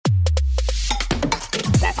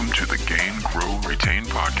Grow, Retain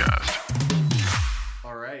podcast.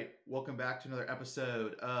 All right. Welcome back to another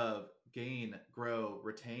episode of Gain, Grow,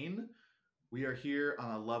 Retain. We are here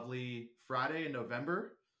on a lovely Friday in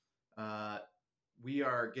November. We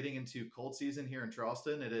are getting into cold season here in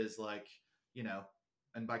Charleston. It is like,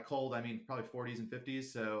 and by cold, I mean probably 40s and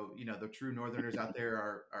 50s. So, the true Northerners out there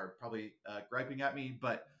are probably griping at me.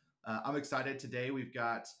 But I'm excited. Today we've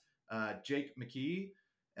got Jake McKee,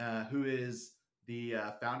 who is the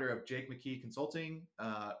founder of Jake McKee Consulting,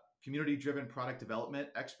 community-driven product development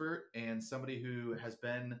expert, and somebody who has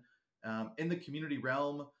been in the community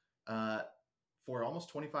realm for almost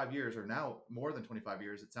 25 years, or now more than 25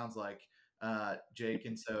 years, it sounds like, Jake.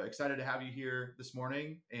 And so excited to have you here this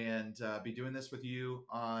morning and be doing this with you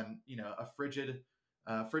on, a frigid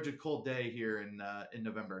cold day here in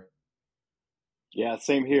November. Yeah,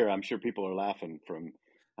 same here. I'm sure people are laughing from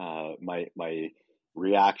my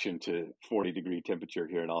reaction to 40-degree temperature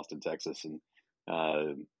here in Austin, Texas, and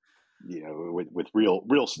with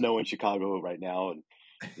real snow in Chicago right now, and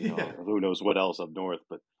who knows what else up north.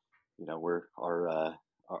 But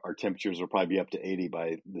our temperatures will probably be up to 80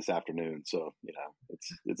 by this afternoon. So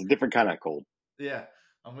it's a different kind of cold. Yeah,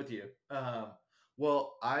 I'm with you.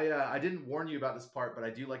 Well, I didn't warn you about this part, but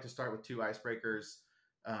I do like to start with two icebreakers.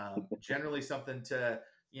 Generally something to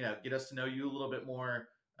get us to know you a little bit more,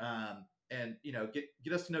 and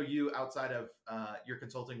get us to know you outside of your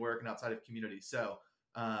consulting work and outside of community. So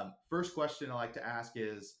first question I like to ask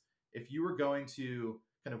is, if you were going to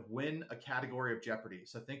kind of win a category of Jeopardy,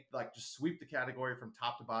 so think like just sweep the category from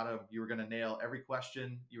top to bottom, you were going to nail every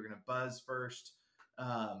question, you were going to buzz first,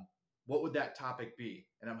 what would that topic be?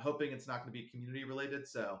 And I'm hoping it's not going to be community related,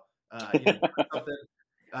 so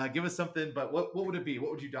give us something, but what would it be?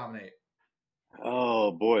 What would you dominate?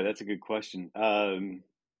 Oh boy, that's a good question.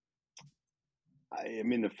 I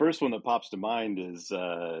mean, the first one that pops to mind is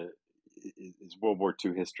World War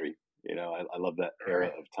II history. I love that era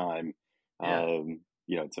of time. Yeah.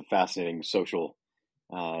 It's a fascinating social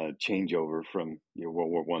changeover from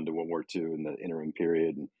World War I to World War II in the interim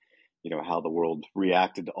period, and how the world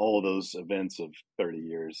reacted to all of those events of 30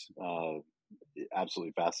 years.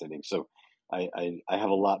 Absolutely fascinating. So I have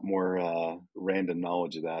a lot more random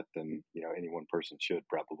knowledge of that than any one person should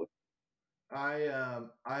probably.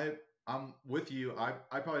 I'm with you.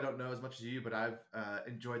 I probably don't know as much as you, but I've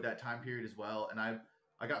enjoyed that time period as well. And I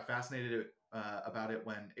got fascinated about it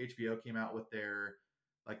when HBO came out with their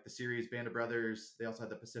the series Band of Brothers. They also had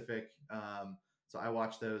the Pacific. So I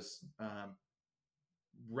watched those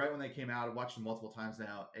right when they came out. I've watched them multiple times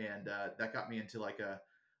now, and that got me into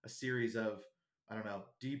a series of, I don't know,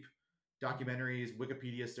 deep documentaries,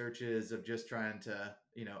 Wikipedia searches of just trying to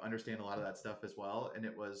understand a lot of that stuff as well. And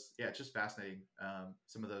it was it's just fascinating,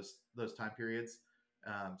 some of those time periods.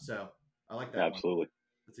 So I like that. Absolutely.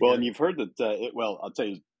 Well, and you've heard that. Well, I'll tell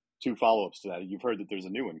you two follow-ups to that. You've heard that there's a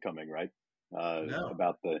new one coming, right? No.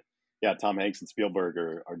 About Tom Hanks and Spielberg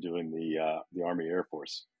are doing the Army Air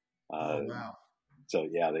Force. Oh wow. So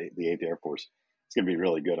the 8th Air Force. It's going to be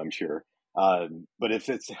really good, I'm sure. But if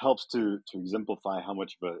it helps to exemplify how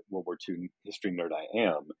much of a World War II history nerd I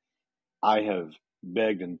am, I have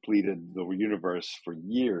begged and pleaded the universe for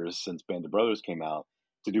years since Band of Brothers came out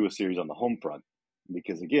to do a series on the home front,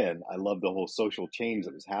 because again, I love the whole social change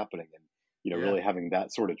that was happening, and really having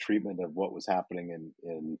that sort of treatment of what was happening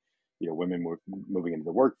in women were moving into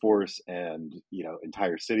the workforce, and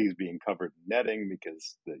entire cities being covered in netting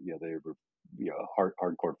because they were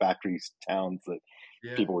hardcore factory towns that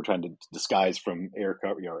people were trying to disguise from air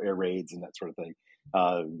raids and that sort of thing.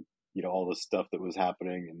 All the stuff that was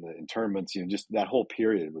happening and the internments, just that whole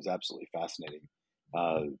period was absolutely fascinating.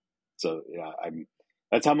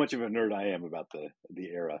 That's how much of a nerd I am about the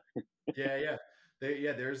era. Yeah.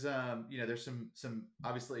 There's there's some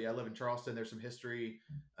obviously, I live in Charleston. There's some history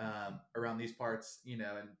around these parts, and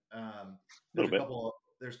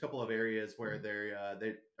there's a couple of areas where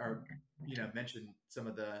they are mentioned some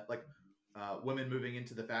of the women moving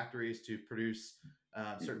into the factories to produce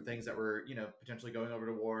certain things that were potentially going over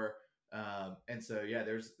to war, and so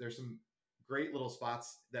there's some great little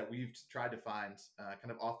spots that we've tried to find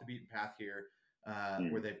kind of off the beaten path here,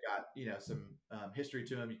 where they've got some history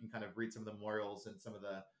to them. You can kind of read some of the memorials and some of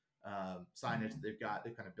the signage that they've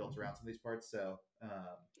kind of built around some of these parts. So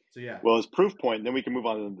yeah. Well, as proof point, then we can move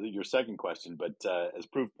on to your second question. But as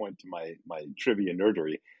proof point to my trivia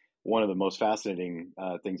nerdery, one of the most fascinating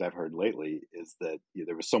things I've heard lately is that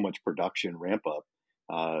there was so much production ramp up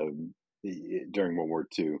during World War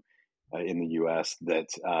II in the U.S. that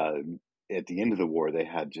at the end of the war, they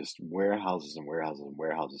had just warehouses and warehouses and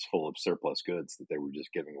warehouses full of surplus goods that they were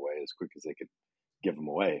just giving away as quick as they could give them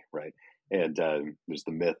away, right? And there's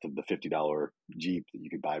the myth of the $50 Jeep that you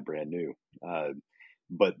could buy brand new.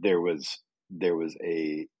 But there was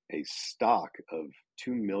a stock of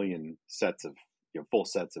 2 million sets of full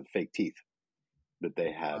sets of fake teeth that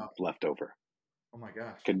they had Wow. left over. Oh my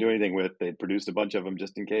gosh. Couldn't do anything with. They produced a bunch of them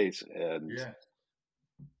just in case, and Yeah.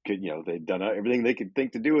 they'd done everything they could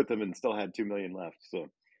think to do with them, and still had 2 million left. So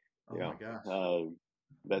Oh my gosh.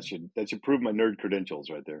 that should prove my nerd credentials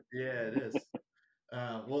right there. Yeah, it is.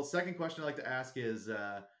 Well, second question I like to ask is,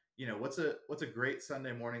 what's a great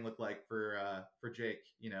Sunday morning look like for Jake?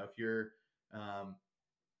 If you're,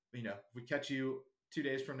 if we catch you 2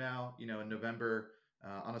 days from now, in November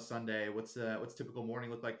on a Sunday, what's typical morning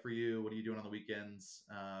look like for you? What are you doing on the weekends?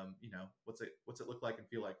 What's it look like and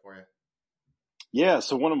feel like for you? Yeah,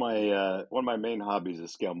 so one of my main hobbies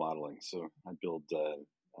is scale modeling. So I build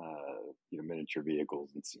miniature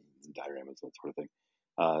vehicles and scenes and dioramas, that sort of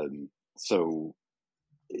thing. So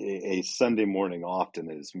a Sunday morning often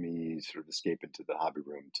is me sort of escaping to the hobby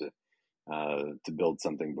room to build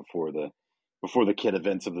something before the kid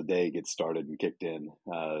events of the day get started and kicked in,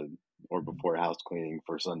 or before house cleaning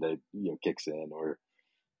for Sunday kicks in, or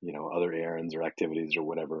other errands or activities or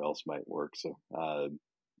whatever else might work. So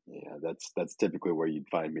yeah, that's typically where you'd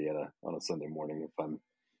find me on a Sunday morning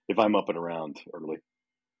if I'm up and around early.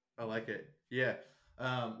 I like it. Yeah.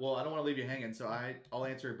 Well, I don't want to leave you hanging, so I'll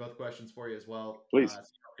answer both questions for you as well, so Please. you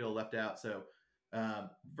don't feel left out. So,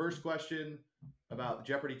 first question about the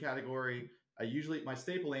Jeopardy category. My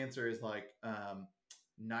staple answer is like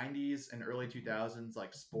 90s and early 2000s,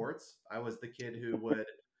 like sports. I was the kid who would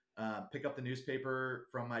pick up the newspaper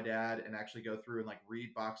from my dad and actually go through and like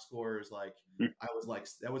read box scores. Like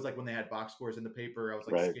that was like when they had box scores in the paper. I was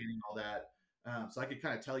like Right. scanning all that, so I could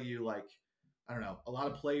kind of tell you like, I don't know, a lot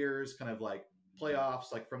of players, kind of like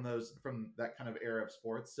playoffs, like from that kind of era of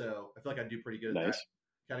sports. So I feel like I do pretty good at that Nice.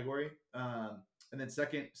 category. And then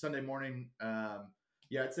second, Sunday morning,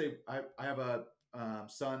 yeah, I'd say I have a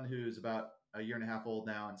son who's about a year and a half old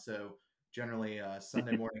now, and so generally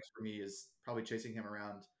Sunday mornings for me is probably chasing him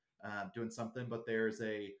around, doing something. But there's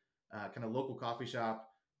a kind of local coffee shop,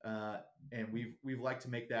 and we've liked to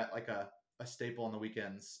make that like a staple on the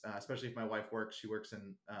weekends, especially if my wife works. She works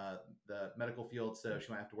in the medical field, so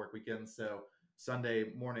she might have to work weekends. So Sunday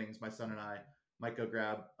mornings, my son and I might go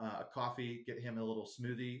grab a coffee, get him a little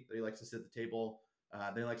smoothie that he likes to sit at the table.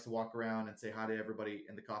 Then he likes to walk around and say hi to everybody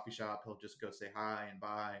in the coffee shop. He'll just go say hi and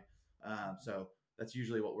bye. So that's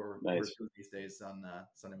usually what we're Nice. doing these days on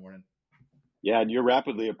Sunday morning. Yeah, and you're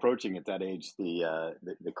rapidly approaching at that age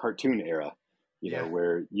the cartoon era, Yeah.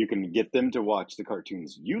 where you can get them to watch the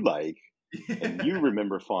cartoons you like and you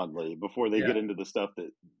remember fondly before they Yeah. get into the stuff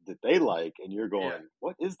that they like, and you're going, Yeah.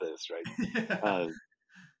 what is this, right? Yeah.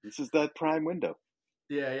 This is that prime window.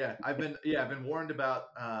 Yeah. I've been warned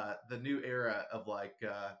about the new era of like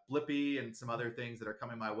Blippi and some other things that are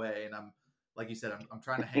coming my way, and I'm like you said, I'm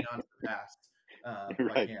trying to hang on to the past if I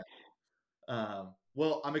Right. can.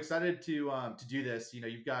 Well, I'm excited to do this.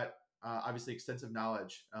 You've got obviously extensive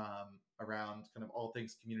knowledge around kind of all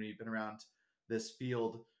things community. You've been around this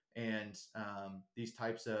field and these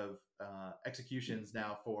types of executions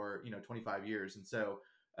now for 25 years, and so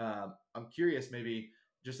I'm curious, maybe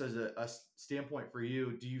just as a standpoint for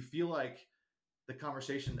you, do you feel like the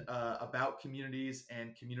conversation about communities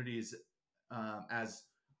and communities as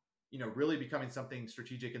really becoming something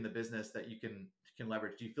strategic in the business that you can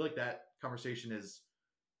leverage? Do you feel like that conversation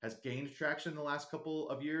has gained traction in the last couple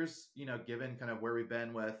of years? Given kind of where we've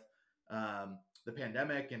been with the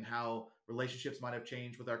pandemic and how relationships might have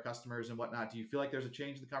changed with our customers and whatnot. Do you feel like there's a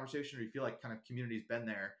change in the conversation, or do you feel like kind of community's been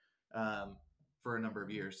there for a number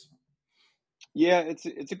of years? Yeah, it's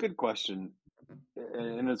a good question,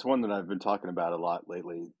 and it's one that I've been talking about a lot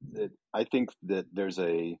lately. I think that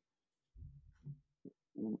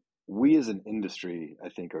we as an industry, I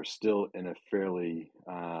think, are still in a fairly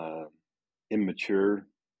immature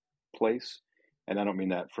place, and I don't mean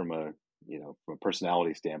that from a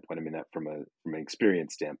personality standpoint. I mean that from an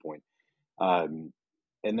experience standpoint. And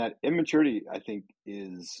that immaturity, I think,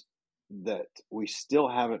 is that we still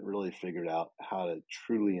haven't really figured out how to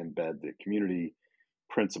truly embed the community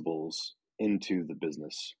principles into the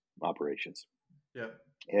business operations. Yep.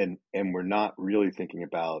 And we're not really thinking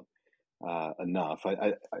about enough.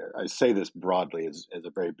 I say this broadly as a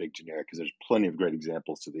very big generic, because there's plenty of great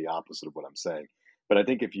examples to the opposite of what I'm saying. But I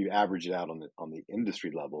think if you average it out on the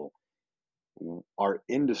industry level, our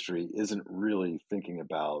industry isn't really thinking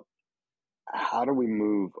about how do we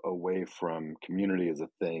move away from community as a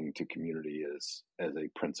thing to community as a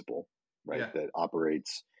principle, right? Yeah. That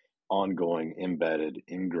operates ongoing, embedded,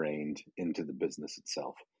 ingrained into the business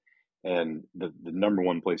itself. And the number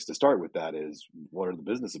one place to start with that is, what are the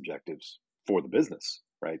business objectives for the business,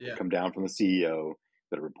 right? They Yeah. come down from the CEO,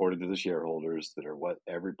 that are reported to the shareholders, that are what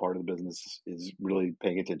every part of the business is really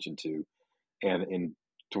paying attention to. And in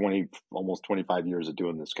 20, almost 25 years of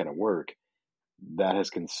doing this kind of work, that has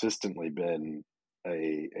consistently been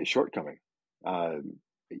a shortcoming,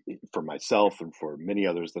 for myself and for many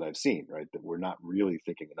others that I've seen, right? That we're not really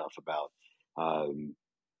thinking enough about, um,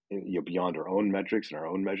 beyond our own metrics and our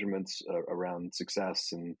own measurements, around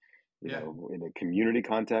success, and Yeah. in a community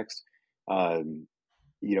context. Um,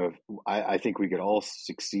 I think we could all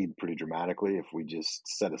succeed pretty dramatically if we just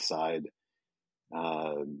set aside,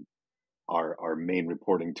 um, our main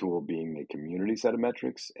reporting tool being a community set of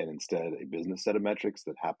metrics, and instead a business set of metrics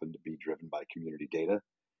that happen to be driven by community data,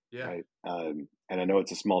 Yeah. right? And I know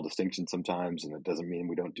it's a small distinction sometimes, and it doesn't mean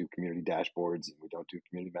we don't do community dashboards and we don't do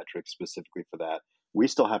community metrics specifically for that. We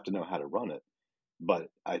still have to know how to run it.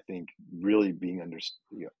 But I think really being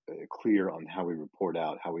clear on how we report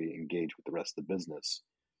out, how we engage with the rest of the business,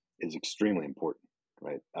 is extremely important,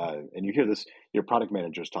 right? And you hear this, your product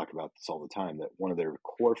managers talk about this all the time, that one of their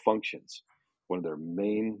core functions, one of their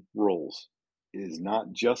main roles, is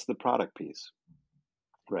not just the product piece,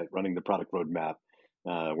 right? Running the product roadmap,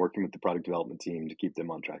 working with the product development team to keep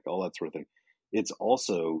them on track, all that sort of thing. It's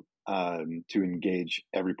also, to engage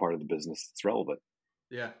every part of the business that's relevant,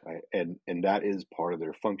 Yeah. right? And that is part of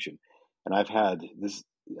their function. And I've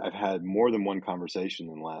had more than one conversation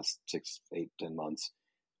in the last 6, 8, 10 months,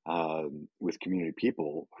 with community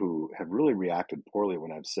people who have really reacted poorly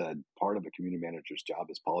when I've said part of a community manager's job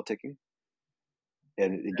is politicking.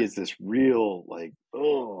 And it gets this real, like,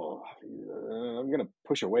 oh, I'm going to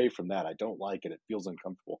push away from that. I don't like it. It feels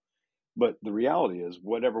uncomfortable. But the reality is,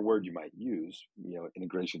 whatever word you might use,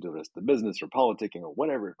 integration to the rest of the business or politicking or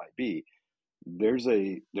whatever it might be, there's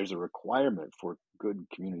a requirement for good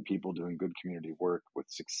community people doing good community work with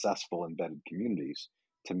successful embedded communities,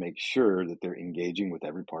 to make sure that they're engaging with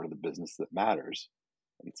every part of the business that matters,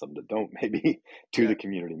 and some that don't, maybe, to Yeah. the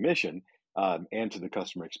community mission, and to the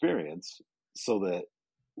customer experience, so that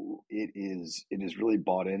it is really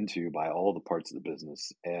bought into by all the parts of the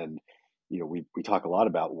business. And we talk a lot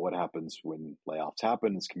about what happens when layoffs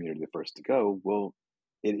happen. Is community the first to go? Well,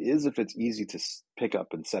 it is, if it's easy to pick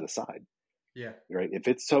up and set aside, Yeah. right? If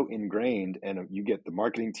it's so ingrained, and you get the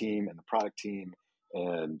marketing team and the product team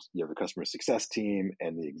and the customer success team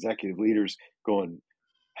and the executive leaders going,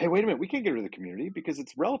 hey, wait a minute, we can't get rid of the community because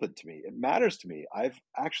it's relevant to me. It matters to me. I've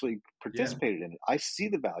actually Yeah. participated in it. I see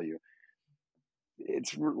the value.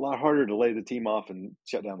 It's a lot harder to lay the team off and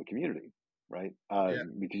shut down the community, right? Yeah.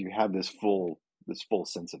 Because you have this full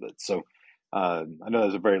sense of it. So, I know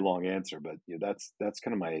that's a very long answer, but that's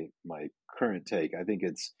kind of my current take. I think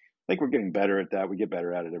we're getting better at that. We get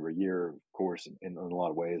better at it every year, of course, in a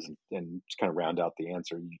lot of ways. And just kind of round out the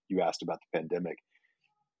answer, you asked about the pandemic.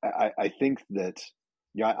 I think that,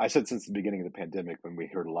 I said since the beginning of the pandemic, when we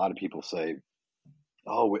heard a lot of people say,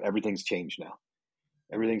 "Oh, everything's changed now.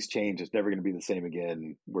 Everything's changed. It's never going to be the same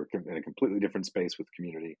again. We're in a completely different space with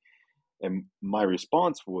community." And my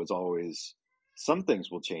response was always, some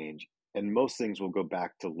things will change, and most things will go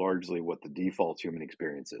back to largely what the default human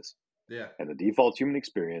experience is. Yeah. And the default human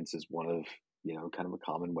experience is one of, kind of a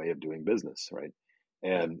common way of doing business, right?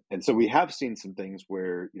 Yeah. And so we have seen some things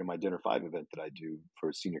where, my Dinner 5 event that I do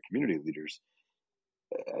for senior community leaders,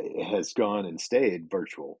 has gone and stayed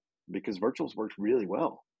virtual, because virtual's worked really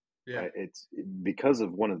well, Yeah. right? It's because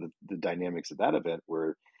of one of the dynamics of that event,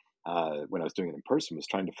 where, when I was doing it in person, was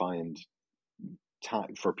trying to find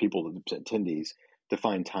time for people, attendees, to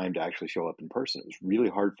find time to actually show up in person. It was really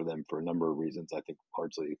hard for them for a number of reasons. I think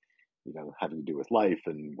largely, having to do with life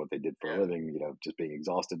and what they did for a Yeah. living. Just being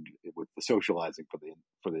exhausted with the socializing for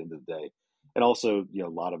the end of the day, and also, a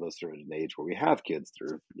lot of us are at an age where we have kids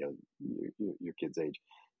that are, your kids' age.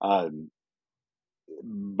 Um,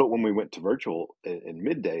 but when we went to virtual in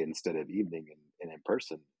midday instead of evening and in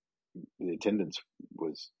person, the attendance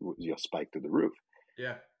was spiked through the roof.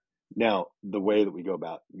 Yeah. Now, the way that we go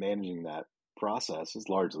about managing that process is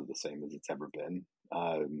largely the same as it's ever been.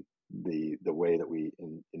 The way that we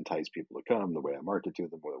entice people to come, the way I market to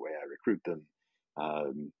them, or the way I recruit them,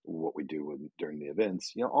 what we do during the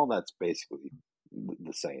events, all that's basically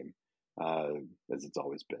the same, uh, as it's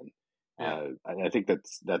always been. Yeah. And I think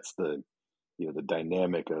that's the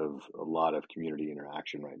dynamic of a lot of community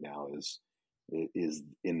interaction right now, is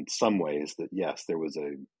in some ways that, yes,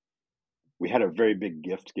 we had a very big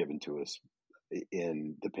gift given to us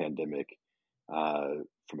in the pandemic, uh,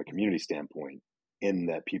 from a community standpoint, in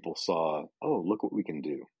that people saw, oh, look what we can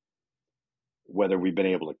do. Whether we've been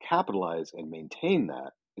able to capitalize and maintain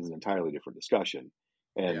that is an entirely different discussion.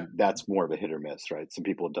 Yeah. And that's more of a hit or miss, right? Some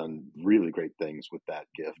people have done really great things with that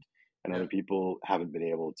gift, and other Yep. people haven't been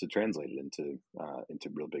able to translate it into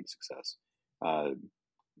real big success. Uh,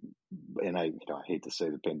 and I hate to say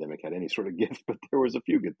the pandemic had any sort of gift, but there was a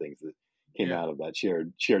few good things that came Yeah. out of that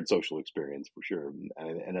shared social experience for sure.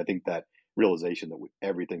 And I think that realization that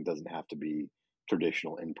everything doesn't have to be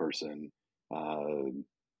traditional in person uh,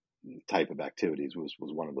 type of activities was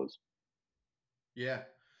one of those. Yeah.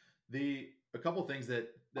 The a couple things that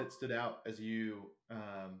stood out as you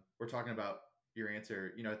were talking about your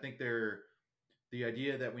answer. I think the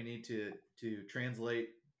idea that we need to translate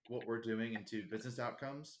what we're doing into business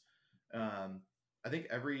outcomes. Um, I think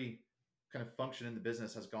every kind of function in the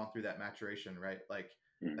business has gone through that maturation, right? Like,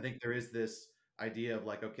 I Mm, think there is this idea of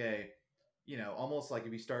like, okay, almost like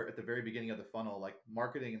if you start at the very beginning of the funnel, like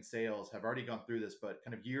marketing and sales have already gone through this, but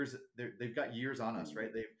kind of years, they've got years on us, mm,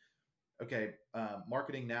 right? Okay,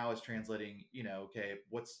 marketing now is translating, okay,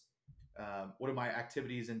 what are my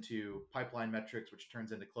activities into pipeline metrics, which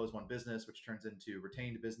turns into close one business, which turns into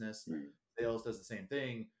retained business. mm, Sales does the same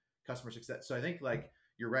thing, customer success. So I think like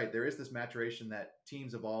you're right, there is this maturation that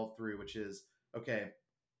teams evolve through, which is okay.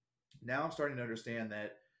 Now I'm starting to understand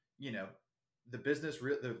that you know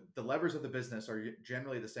the the levers of the business are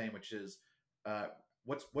generally the same, which is uh,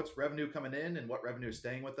 what's revenue coming in and what revenue is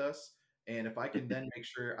staying with us. And if I can then make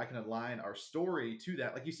sure I can align our story to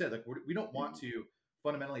that, like you said, like we don't want mm, to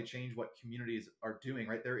fundamentally change what communities are doing,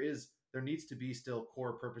 right? There needs to be still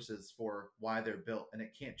core purposes for why they're built, and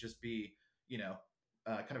it can't just be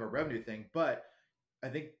kind of a revenue thing. But I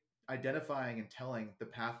think identifying and telling the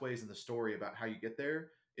pathways and the story about how you get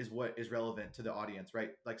there is what is relevant to the audience,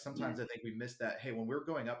 right? Like sometimes mm. I think we miss that. Hey, when we're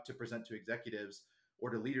going up to present to executives or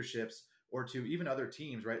to leaderships or to even other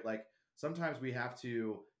teams, right? Like sometimes we have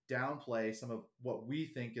to downplay some of what we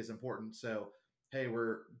think is important. So, hey,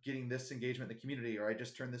 we're getting this engagement in the community, or I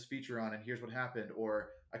just turned this feature on and here's what happened, or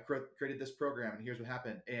I created this program and here's what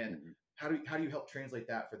happened. And Mhm. how do you help translate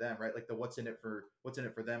that for them, right? Like the what's in it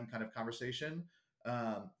for them kind of conversation.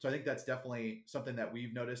 So I think that's definitely something that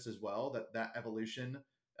we've noticed as well, that evolution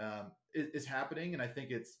is happening. And I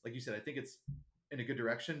think it's, like you said, I think it's in a good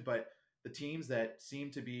direction, but the teams that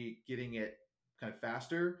seem to be getting it kind of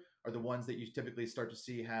faster are the ones that you typically start to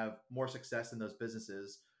see have more success in those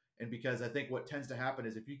businesses. And because I think what tends to happen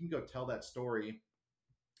is if you can go tell that story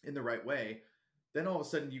in the right way, then all of a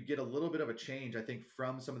sudden you get a little bit of a change, I think,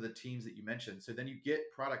 from some of the teams that you mentioned. So then you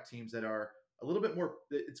get product teams that are a little bit more,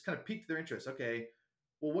 it's kind of piqued their interest. Okay,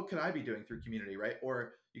 well, what could I be doing through community, right?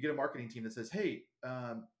 Or you get a marketing team that says, hey,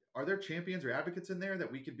 are there champions or advocates in there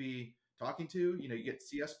that we could be talking to? You get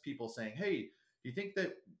CS people saying, hey, do you think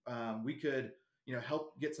that we could,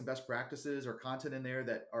 help get some best practices or content in there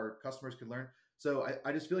that our customers could learn? So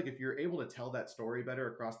I just feel like if you're able to tell that story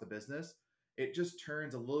better across the business, it just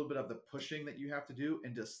turns a little bit of the pushing that you have to do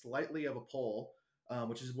into slightly of a pull,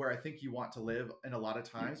 which is where I think you want to live in a lot of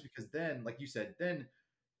times, because then, like you said, then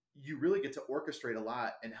you really get to orchestrate a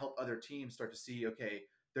lot and help other teams start to see, okay,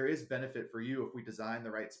 there is benefit for you if we design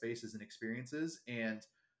the right spaces and experiences. And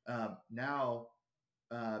now,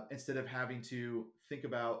 instead of having to think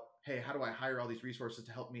about, hey, how do I hire all these resources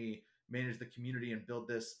to help me manage the community and build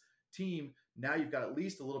this team? Now you've got at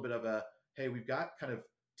least a little bit of a, hey, we've got kind of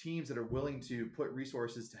teams that are willing to put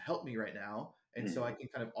resources to help me right now. And so I Mhm. can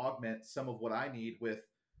kind of augment some of what I need with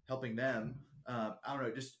helping them. I don't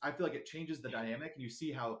know, just I feel like it changes the dynamic. And you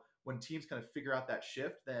see how when teams kind of figure out that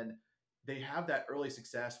shift, then they have that early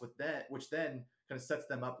success with that, which then kind of sets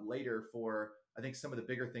them up later for, I think, some of the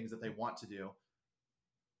bigger things that they want to do.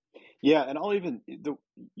 Yeah, and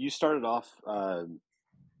you started off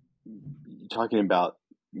talking about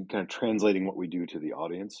kind of translating what we do to the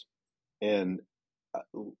audience, and uh,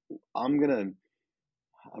 I'm gonna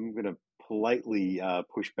I'm gonna politely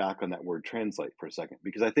push back on that word translate for a second,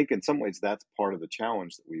 because I think in some ways that's part of the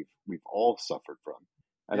challenge that we've all suffered from,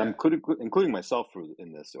 and Yeah. including myself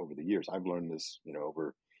in this over the years. I've learned this,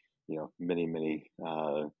 over many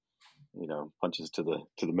punches to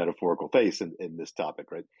the metaphorical face in this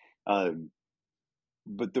topic, right? Um,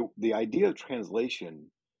 but the idea of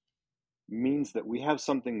translation means that we have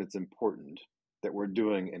something that's important that we're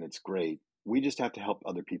doing and it's great. We just have to help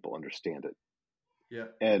other people understand it. Yeah.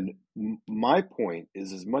 And my point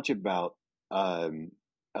is as much about um,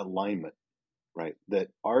 alignment, right? That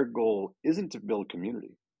our goal isn't to build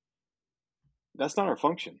community. That's not our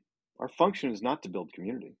function. Our function is not to build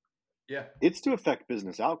community. Yeah. It's to affect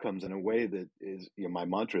business outcomes in a way that is, my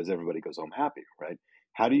mantra is everybody goes home happy, right?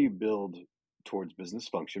 How do you build towards business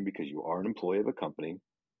function? Because you are an employee of a company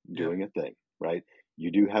Yeah. doing a thing, right?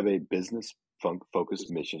 You do have a business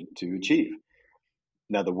focused mission to achieve.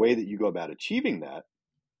 Now, the way that you go about achieving that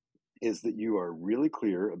is that you are really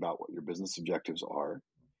clear about what your business objectives are,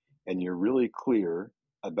 and you're really clear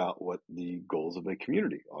about what the goals of a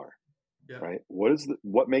community are, Yeah. right?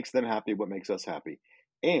 What makes them happy, what makes us happy,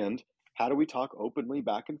 and how do we talk openly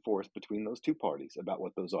back and forth between those two parties about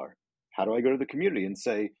what those are? How do I go to the community and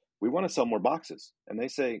say, we want to sell more boxes? And they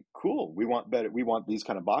say, cool, we want these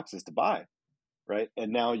kind of boxes to buy, right?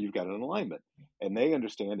 And now you've got an alignment. And they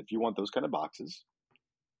understand if you want those kind of boxes,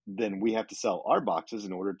 then we have to sell our boxes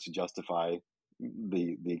in order to justify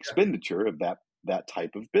the expenditure of that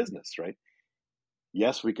type of business, right?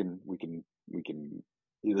 Yes, we can.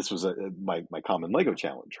 This was my common Lego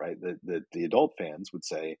challenge, right? That the adult fans would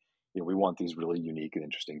say, we want these really unique and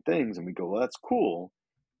interesting things, and we go, well, that's cool,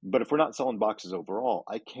 but if we're not selling boxes overall,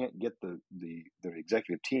 I can't get the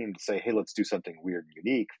executive team to say, hey, let's do something weird and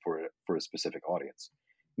unique for a specific audience.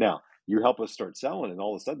 Now, you help us start selling, and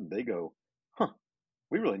all of a sudden they go,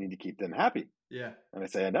 we really need to keep them happy. Yeah. And I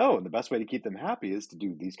say, I know. And the best way to keep them happy is to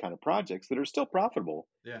do these kind of projects that are still profitable,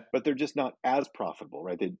 Yeah. but they're just not as profitable,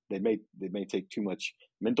 right? They may take too much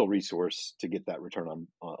mental resource to get that return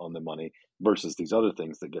on the money versus these other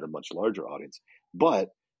things that get a much larger audience.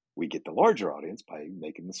 But we get the larger audience by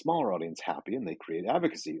making the smaller audience happy, and they create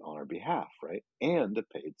advocacy on our behalf, right? And a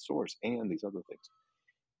paid source and these other things.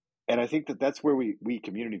 And I think that's where we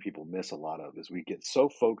community people miss a lot of, is we get so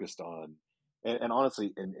focused on, and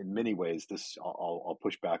honestly, in many ways, this I'll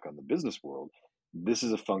push back on the business world. This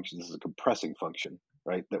is a function. This is a compressing function,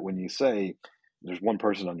 right? That when you say there's one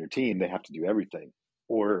person on your team, they have to do everything,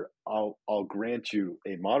 or I'll grant you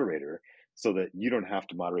a moderator so that you don't have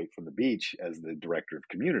to moderate from the beach as the director of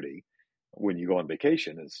community when you go on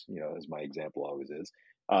vacation, as my example always is.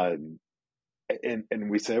 And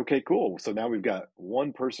we say, okay, cool. So now we've got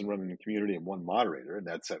one person running the community and one moderator, and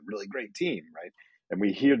that's a really great team, right? And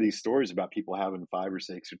we hear these stories about people having 5 or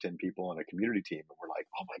 6 or 10 people on a community team, and we're like,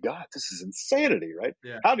 oh my God, this is insanity, right?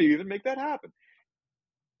 Yeah. How do you even make that happen?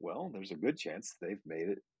 Well, there's a good chance they've made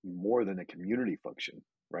it more than a community function,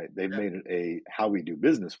 right? They've made it a how we do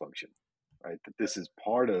business function, right? That this is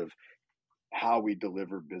part of how we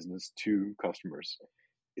deliver business to customers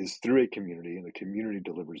is through a community, and the community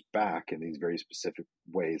delivers back in these very specific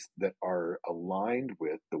ways that are aligned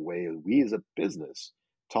with the way we as a business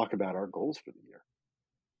talk about our goals for the year.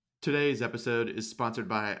 Today's episode is sponsored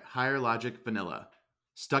by Higher Logic Vanilla.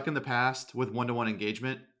 Stuck in the past with one-to-one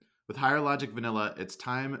engagement? With Higher Logic Vanilla, it's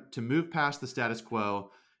time to move past the status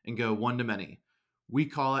quo and go one-to-many. We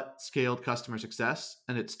call it scaled customer success,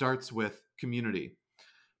 and it starts with community.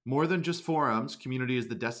 More than just forums, community is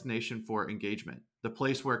the destination for engagement, the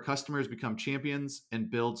place where customers become champions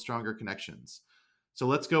and build stronger connections. So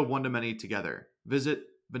let's go one-to-many together. Visit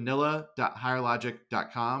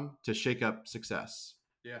vanilla.higherlogic.com to shake up success.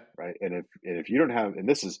 Yeah. Right. And if you don't have, and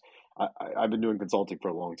this is, I've been doing consulting for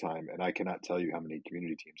a long time, and I cannot tell you how many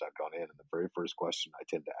community teams I've gone in. And the very first question I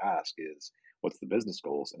tend to ask is, what's the business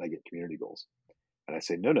goals? And I get community goals. And I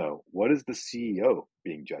say, no, what is the CEO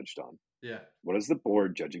being judged on? Yeah. What is the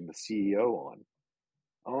board judging the CEO on?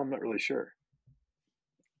 Oh, I'm not really sure.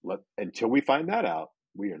 Until we find that out,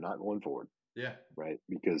 we are not going forward. Yeah. Right.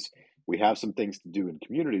 Because we have some things to do in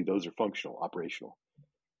community. Those are functional, operational.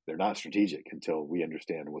 They're not strategic until we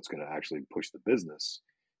understand what's going to actually push the business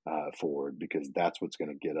forward, because that's what's going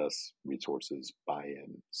to get us resources,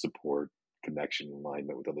 buy-in, support, connection,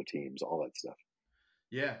 alignment with other teams, all that stuff.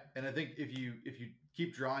 Yeah. And I think if you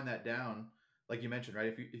keep drawing that down, like you mentioned,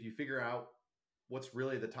 right, if you figure out what's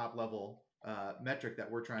really the top level metric that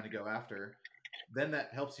we're trying to go after, then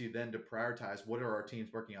that helps you then to prioritize what are our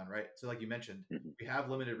teams working on, right? So like you mentioned, we have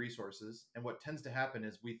limited resources, and what tends to happen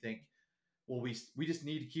is we think, well, we just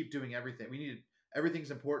need to keep doing everything.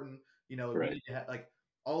 Everything's important, Right. We need to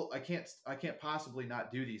I can't possibly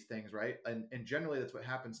not do these things, right? And generally that's what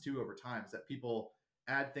happens too over time, is that people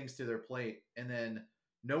add things to their plate, and then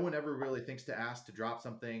no one ever really thinks to ask to drop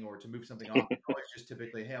something or to move something off. It's always just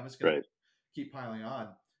typically, hey, I'm just going to keep piling on.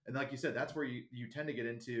 And like you said, that's where you tend to get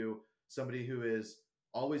into somebody who is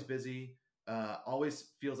always busy, always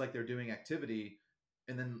feels like they're doing activity.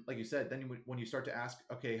 And then, like you said, then when you start to ask,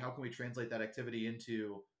 okay, how can we translate that activity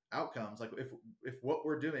into outcomes? Like if what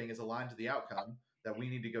we're doing is aligned to the outcome that we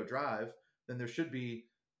need to go drive, then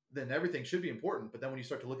then everything should be important. But then when you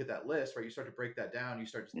start to look at that list, right, you start to break that down, you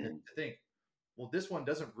start to think, well, this one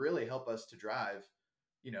doesn't really help us to drive,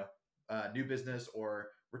 new business or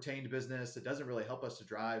retained business. It doesn't really help us to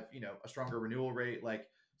drive, a stronger renewal rate.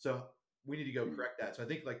 So we need to go correct that. So I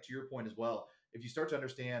think, like, to your point as well, if you start to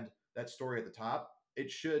understand that story at the top,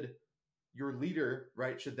 your leader,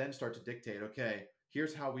 right, should then start to dictate, okay,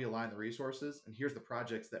 here's how we align the resources, and here's the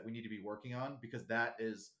projects that we need to be working on, because that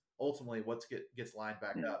is ultimately what gets lined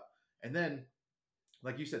back up. And then,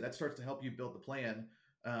 like you said, that starts to help you build the plan.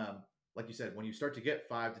 Like you said, when you start to get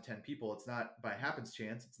 5 to 10 people, it's not by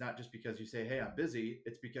happenstance. It's not just because you say, "Hey, I'm busy."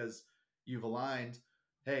 It's because you've aligned.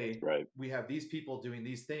 Hey, Right. we have these people doing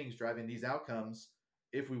these things, driving these outcomes.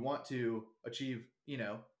 If we want to achieve,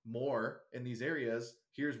 more in these areas,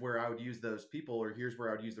 here's where I would use those people, or here's where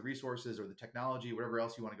I would use the resources or the technology, whatever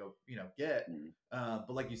else you want to go, get. Mhm. But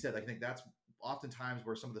like you said, I think that's oftentimes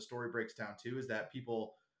where some of the story breaks down too, is that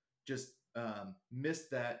people just miss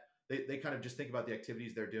that. They kind of just think about the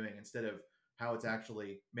activities they're doing instead of how it's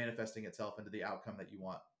actually manifesting itself into the outcome that you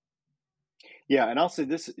want. Yeah, and I'll say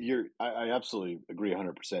this: I absolutely agree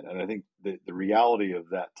 100%, and I think the reality of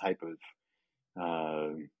that type of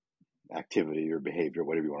activity or behavior,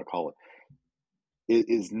 whatever you want to call it,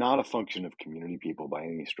 is not a function of community people by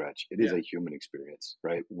any stretch. It is Yeah. a human experience,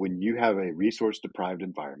 right? When you have a resource deprived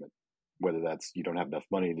environment, whether that's you don't have enough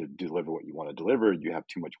money to deliver what you want to deliver, you have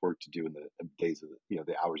too much work to do in the days of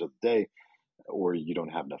the hours of the day, or you don't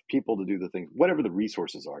have enough people to do the things, whatever the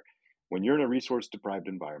resources are. When you're in a resource deprived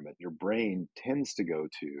environment, your brain tends to go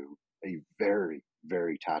to a very,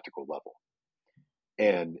 very tactical level.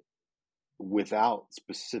 And without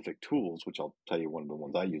specific tools, which I'll tell you one of the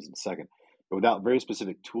ones I use in a second, but without very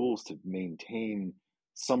specific tools to maintain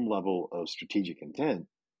some level of strategic intent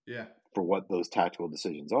Yeah. for what those tactical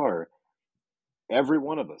decisions are, every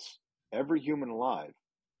one of us, every human alive,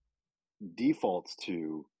 defaults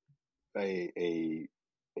to a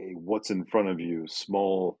what's in front of you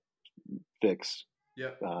small fix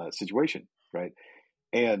Yep. situation, right?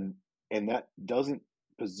 And that doesn't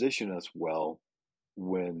position us well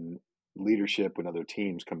when leadership, when other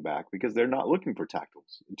teams come back, because they're not looking for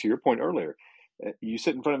tacticals. And to your point earlier, you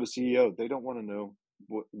sit in front of a CEO, they don't want to know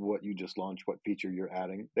what you just launched, what feature you're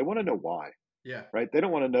adding. They want to know why, Yeah. right? They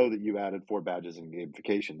don't want to know that you added 4 badges in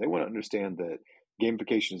gamification. They want to understand that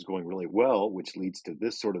gamification is going really well, which leads to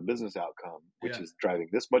this sort of business outcome, which Yeah. is driving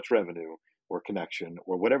this much revenue or connection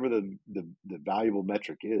or whatever the valuable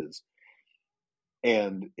metric is.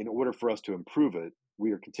 And in order for us to improve it,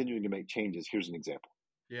 we are continuing to make changes. Here's an example,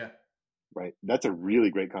 Yeah. right? That's a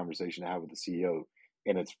really great conversation to have with the CEO,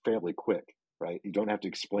 and it's fairly quick, right? You don't have to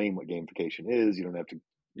explain what gamification is. You don't have to,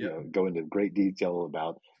 Yep. go into great detail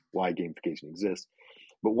about why gamification exists.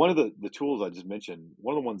 But one of the tools I just mentioned,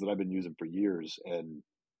 one of the ones that I've been using for years and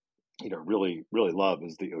really really love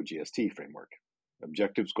is the OGST framework: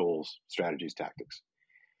 objectives, goals, strategies, tactics.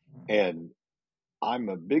 And I'm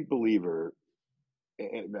a big believer,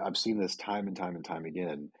 and I've seen this time and time and time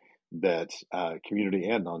again, that community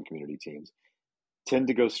and non-community teams tend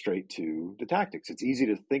to go straight to the tactics. It's easy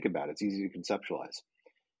to think about. It's easy to conceptualize.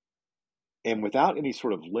 And without any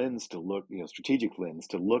sort of lens to look, strategic lens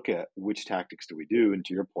to look at which tactics do we do, and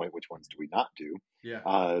to your point, which ones do we not do,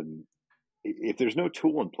 Yeah. if there's no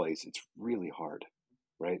tool in place, it's really hard,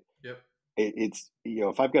 right? Yep. It's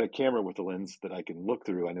if I've got a camera with a lens that I can look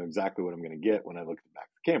through, I know exactly what I'm going to get when I look at the back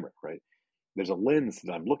of the camera, right? There's a lens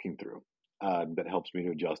that I'm looking through that helps me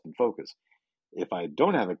to adjust and focus. If I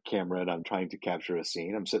don't have a camera and I'm trying to capture a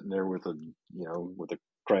scene, I'm sitting there with a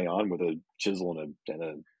crayon, with a chisel and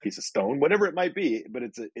a piece of stone, whatever it might be. But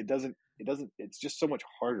it's just so much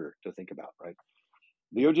harder to think about, right?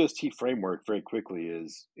 The OGST framework very quickly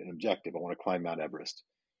is an objective. I want to climb Mount Everest.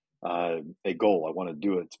 A goal. I want to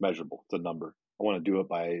do it. It's measurable. It's a number. I want to do it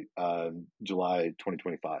by July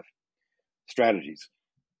 2025. Strategies.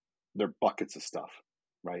 They're buckets of stuff,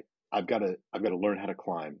 right? I've got to learn how to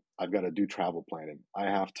climb. I've got to do travel planning. I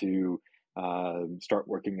have to start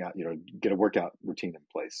working out. Get a workout routine in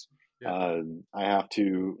place. Yeah. I have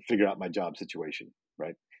to figure out my job situation,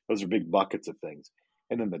 right? Those are big buckets of things.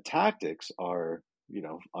 And then the tactics are,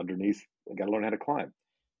 underneath. I got to learn how to climb.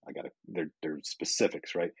 They're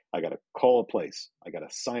specifics, right? I got to call a place. I got to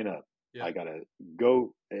sign up. Yeah. I got to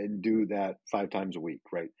go and do that 5 times a week,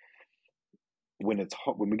 right? When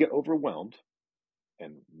we get overwhelmed,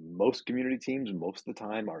 and most community teams most of the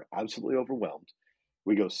time are absolutely overwhelmed,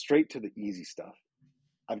 we go straight to the easy stuff.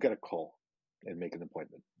 I've got to call and make an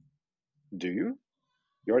appointment. Do you?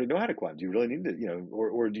 You already know how to climb. Do you really need to,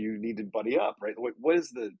 or do you need to buddy up, right? What is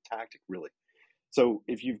the tactic really? So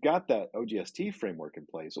if you've got that OGST framework in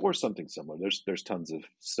place or something similar, there's tons of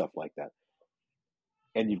stuff like that,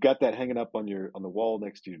 and you've got that hanging up on the wall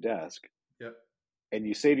next to your desk. Yep. And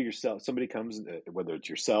you say to yourself, somebody comes, whether it's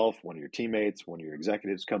yourself, one of your teammates, one of your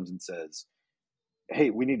executives comes and says, "Hey,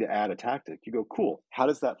 we need to add a tactic." You go, "Cool. How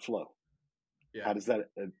does that flow? Yeah. How does that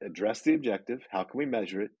address the objective? How can we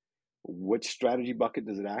measure it? Which strategy bucket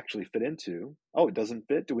does it actually fit into? Oh, it doesn't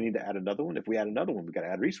fit. Do we need to add another one? If we add another one, we got to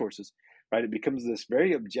add resources, right?" It becomes this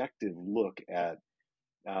very objective look at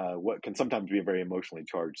what can sometimes be a very emotionally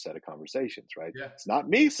charged set of conversations, right? Yeah. It's not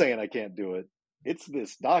me saying I can't do it. It's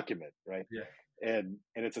this document, right? Yeah. And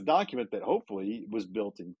it's a document that hopefully was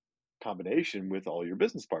built in combination with all your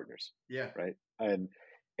business partners, Yeah. right?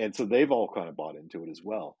 And so they've all kind of bought into it as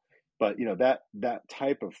well. But that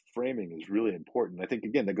type of framing is really important. I think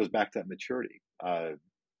again that goes back to that maturity.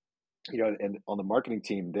 And on the marketing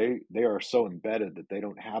team, they are so embedded that they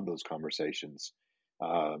don't have those conversations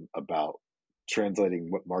about translating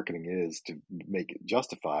what marketing is to make it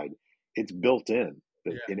justified. It's built in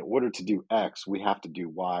that Yeah. in order to do X, we have to do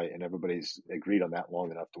Y, and everybody's agreed on that long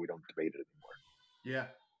enough that we don't debate it anymore. Yeah.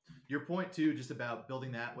 Your point too, just about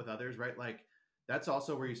building that with others, right? Like that's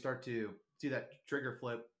also where you start to see that trigger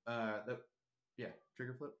flip.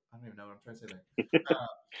 Trigger flip. I don't even know what I'm trying to say there.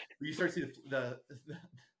 You start to see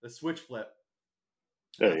the switch flip,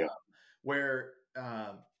 There you go. where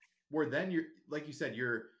then you're like you said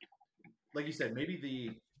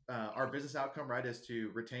maybe our business outcome, right, is to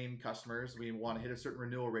retain customers. We want to hit a certain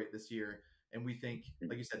renewal rate this year, and we think,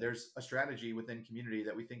 like you said, there's a strategy within community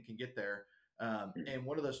that we think can get there. And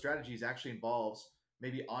one of those strategies actually involves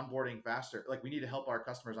maybe onboarding faster. Like we need to help our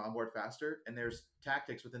customers onboard faster, and there's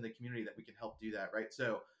tactics within the community that we can help do that, right?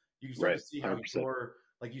 So you can start Right, to see how 100%.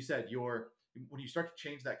 like you said, when you start to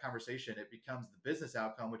change that conversation, it becomes the business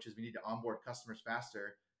outcome, which is we need to onboard customers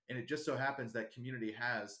faster. And it just so happens that community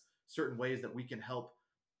has certain ways that we can help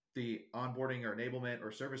the onboarding or enablement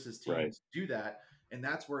or services teams Right. do that. And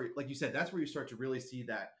that's where, like you said, that's where you start to really see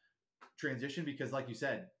that transition, because like you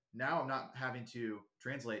said, now I'm not having to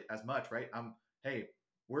translate as much, right? Hey,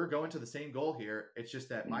 we're going to the same goal here. It's just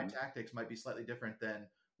that my tactics might be slightly different than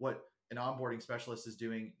what an onboarding specialist is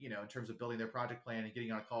doing, in terms of building their project plan and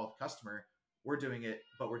getting on a call with the customer. We're doing it,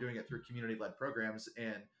 but we're doing it through community-led programs.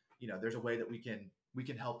 And, there's a way that we can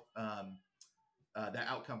help that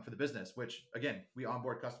outcome for the business, which again, we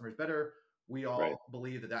onboard customers better. We all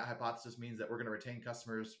believe that hypothesis means that we're going to retain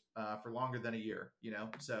customers for longer than a year,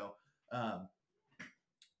 So,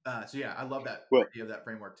 yeah, I love that idea of that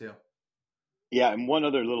framework too. Yeah, and one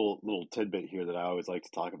other little tidbit here that I always like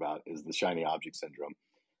to talk about is the shiny object syndrome.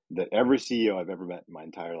 That every CEO I've ever met in my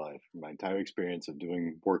entire life, my entire experience of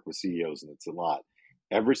doing work with CEOs, and it's a lot,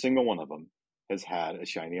 every single one of them has had a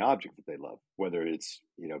shiny object that they love, whether it's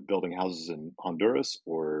building houses in Honduras,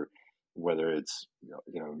 or whether it's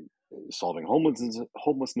solving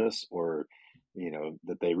homelessness, or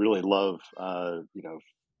that they really love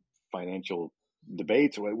financial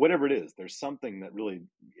debates, or whatever it is. There's something that really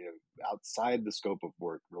outside the scope of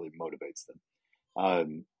work really motivates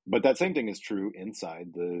them. But that same thing is true inside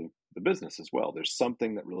the business as well. There's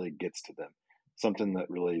something that really gets to them, something that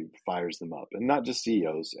really fires them up, and not just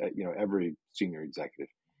CEOs. Every senior executive,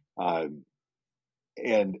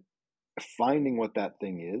 and finding what that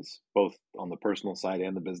thing is, both on the personal side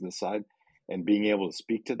and the business side, and being able to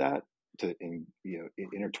speak to that, to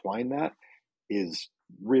intertwine that, is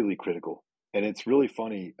really critical. And it's really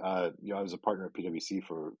funny. I was a partner at PwC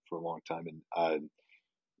for a long time, and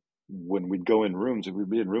when we'd go in rooms, we'd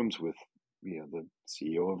be in rooms with the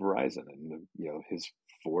CEO of Verizon and his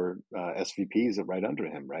 4 SVPs that right under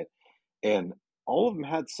him, right? And all of them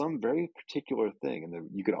had some very particular thing, and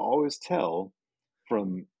you could always tell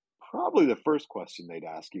from probably the first question they'd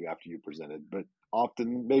ask you after you presented, but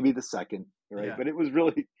often maybe the second, right? Yeah. But it was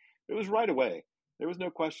right away. There was no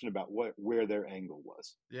question about where their angle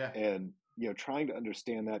was. Yeah. And trying to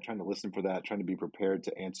understand that, trying to listen for that, trying to be prepared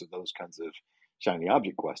to answer those kinds of shiny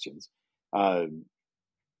object questions. And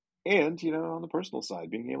on the personal side,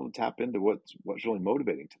 being able to tap into what's really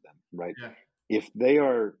motivating to them, right? Yeah. If they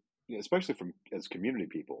are, especially as community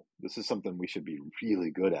people, this is something we should be really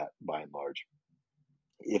good at by and large.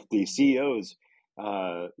 If the CEOs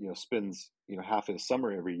spends half his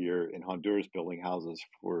summer every year in Honduras building houses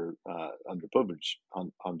for underprivileged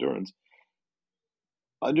Hondurans,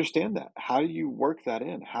 understand that. How do you work that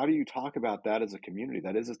in? How do you talk about that as a community?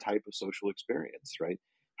 That is a type of social experience, right?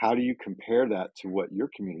 How do you compare that to what your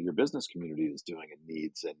community, your business community, is doing and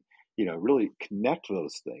needs, and really connect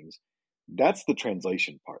those things? That's the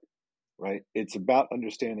translation part, right? It's about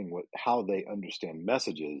understanding how they understand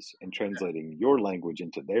messages and translating your language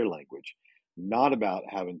into their language, not about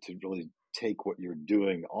having to really take what you're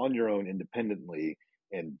doing on your own independently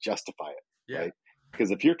and justify it, right? Because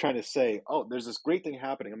if you're trying to say, oh, there's this great thing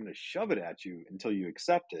happening, I'm going to shove it at you until you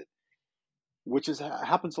accept it, which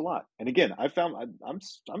happens a lot. And again, I found I'm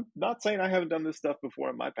not saying I haven't done this stuff before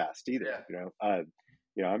in my past either.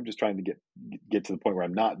 I'm just trying to get to the point where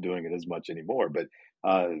I'm not doing it as much anymore. But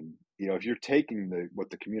if you're taking what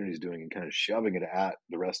the community is doing and kind of shoving it at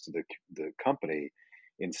the rest of the company,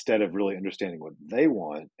 instead of really understanding what they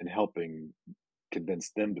want and helping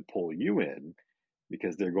convince them to pull you in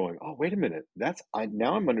because they're going, oh, wait a minute,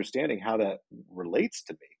 now I'm understanding how that relates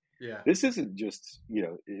to me. Yeah. This isn't just,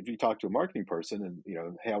 if you talk to a marketing person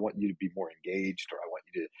and, hey, I want you to be more engaged, or I want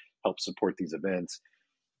you to help support these events.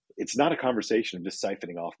 It's not a conversation of just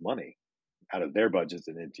siphoning off money out of their budgets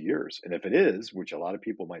and into yours. And if it is, which a lot of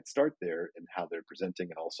people might start there in how they're presenting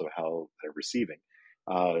and also how they're receiving,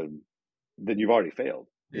 then you've already failed.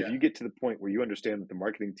 Yeah. If you get to the point where you understand that the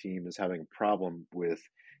marketing team is having a problem with,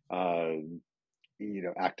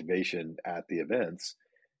 activation at the events,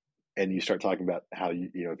 and you start talking about how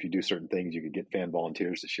if you do certain things, you could get fan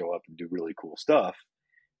volunteers to show up and do really cool stuff,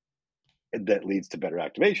 and that leads to better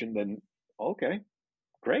activation, then okay,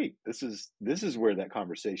 great. This is where that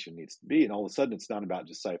conversation needs to be. And all of a sudden, it's not about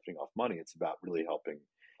just siphoning off money. It's about really helping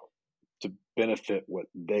to benefit what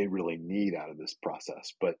they really need out of this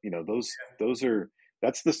process. But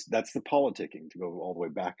that's the politicking, to go all the way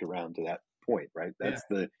back around to that point, right? That's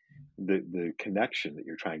the connection that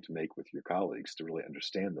you're trying to make with your colleagues to really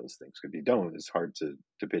understand those things. If you don't, it's hard to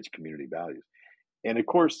pitch community values. And of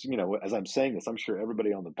course, as I'm saying this, I'm sure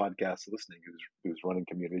everybody on the podcast listening who's running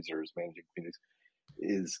communities or is managing communities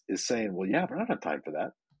is saying, well, yeah, but I don't have time for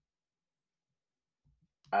that.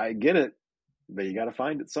 I get it, but you got to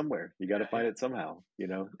find it somewhere. You got to find it somehow,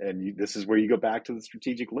 and this is where you go back to the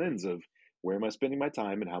strategic lens of where am I spending my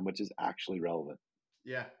time and how much is actually relevant.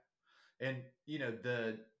 Yeah. And,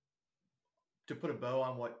 to put a bow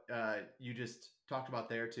on what you just talked about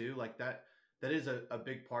there too, like that is a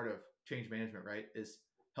big part of change management, right? Is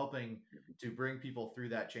helping to bring people through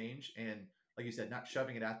that change. And like you said, not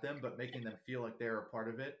shoving it at them, but making them feel like they're a part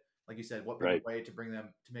of it. Like you said, what better way to bring them,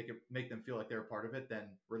 to make them feel like they're a part of it than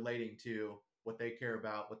relating to what they care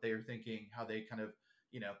about, what they are thinking, how they kind of,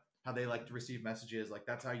 how they like to receive messages. Like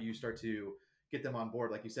that's how you start to get them on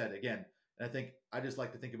board. Like you said, again, and I think I just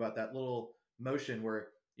like to think about that little motion where,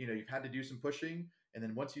 you've had to do some pushing. And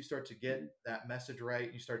then once you start to get that message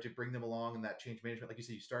right, you start to bring them along in that change management. Like you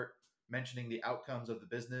said, you start mentioning the outcomes of the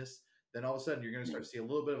business. Then all of a sudden you're going to start to see a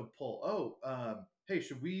little bit of a pull. Oh, hey,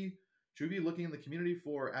 should we be looking in the community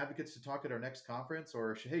for advocates to talk at our next conference?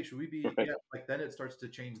 Or should we be, like then it starts to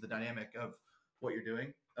change the dynamic of what you're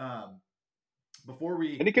doing. And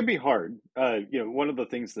it can be hard. One of the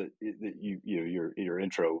things that your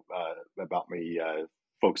intro about me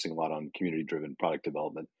focusing a lot on community-driven product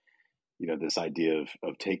development, this idea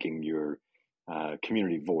of taking your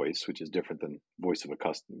community voice, which is different than voice of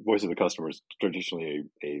the customer is traditionally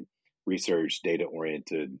a research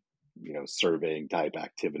data-oriented, surveying type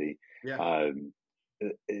activity. Yeah.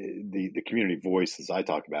 The community voice, as I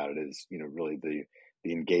talk about it, is really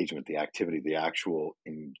the engagement, the activity, the actual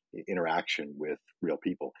interaction with real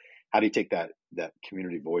people. How do you take that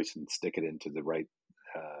community voice and stick it into the right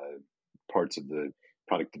parts of the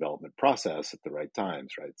product development process at the right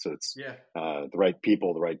times, right? So it's the right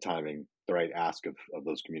people, the right timing, the right ask of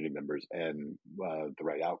those community members, and the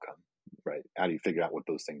right outcome, right? How do you figure out what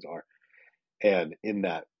those things are? And in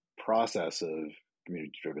that process of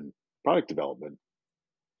community-driven product development,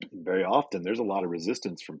 very often there's a lot of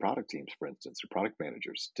resistance from product teams, for instance, or product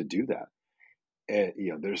managers to do that. And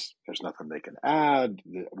there's nothing they can add.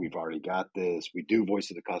 We've already got this. We do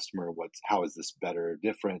voice of the customer. How is this better,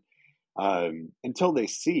 different? Until they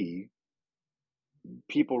see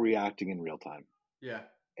people reacting in real time. Yeah.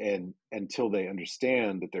 And until they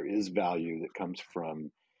understand that there is value that comes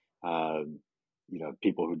from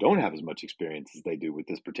people who don't have as much experience as they do with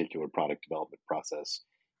this particular product development process,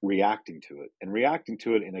 reacting to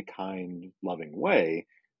it in a kind, loving way,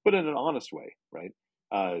 but in an honest way, right?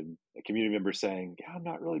 A community member saying, yeah, I'm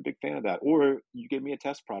not really a big fan of that. Or you gave me a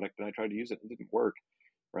test product and I tried to use it and it didn't work,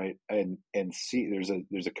 right? And see, there's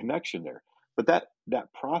a connection there. But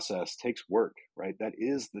that process takes work, right? That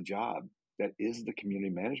is the job. That is the community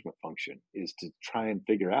management function, is to try and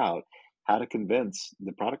figure out how to convince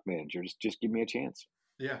the product managers, just give me a chance.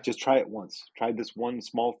 Yeah. Just try it once. Try this one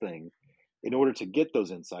small thing in order to get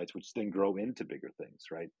those insights, which then grow into bigger things,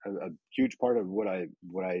 right? A huge part of what I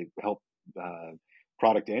help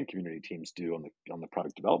product and community teams do on the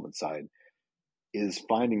product development side is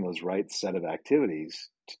finding those right set of activities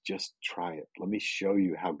to just try it. Let me show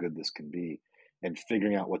you how good this can be, and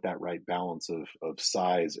figuring out what that right balance of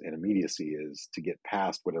size and immediacy is to get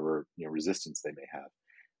past whatever resistance they may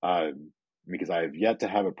have. Because I have yet to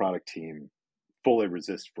have a product team fully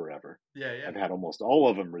resist forever. Yeah. I've had almost all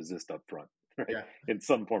of them resist up front, right? Yeah. In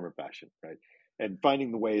some form or fashion, right? And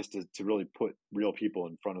finding the ways to really put real people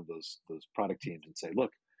in front of those product teams and say, look,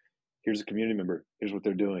 here's a community member, here's what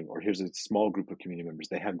they're doing, or here's a small group of community members.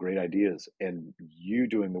 They have great ideas, and you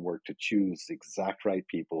doing the work to choose the exact right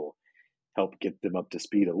people help get them up to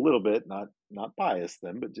speed a little bit, not bias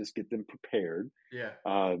them, but just get them prepared, Yeah.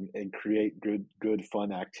 and create good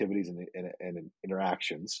fun activities and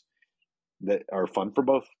interactions that are fun for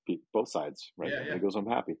both sides, right? Yeah. Everybody Yeah. goes home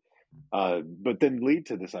happy. But then lead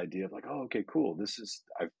to this idea of like, oh, okay, cool.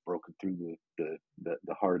 I've broken through the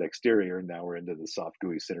hard exterior, and now we're into the soft,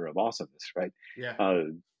 gooey center of awesomeness, right? Yeah. Uh,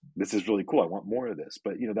 this is really cool. I want more of this.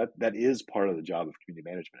 But that is part of the job of community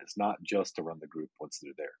management. It's not just to run the group once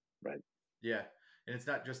they're there, right? Yeah. And it's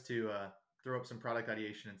not just to throw up some product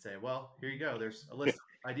ideation and say, well, here you go. There's a list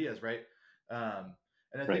of ideas, right? And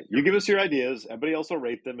I think Right. You give us your ideas. Everybody else will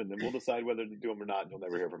rate them, and then we'll decide whether to do them or not. And you'll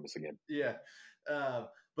never hear from us again. yeah.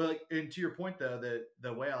 But like, and to your point though,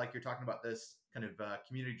 the way I like you're talking about this kind of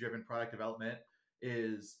community driven product development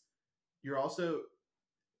is you're also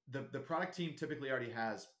the product team typically already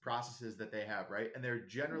has processes that they have, right? And they're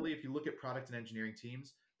generally, if you look at product and engineering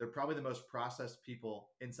teams, they're probably the most processed people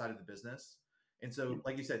inside of the business. And so,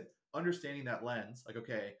 like you said, understanding that lens, like,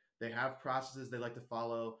 okay, they have processes they like to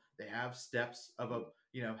follow. They have steps of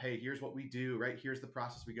hey, here's what we do, right? Here's the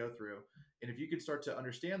process we go through. And if you can start to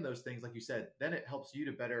understand those things, like you said, then it helps you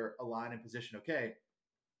to better align and position, okay,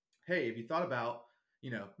 hey, have you thought about,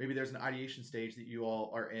 maybe there's an ideation stage that you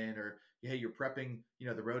all are in, or hey, you're prepping,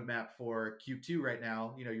 the roadmap for Q2 right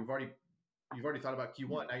now. You've already thought about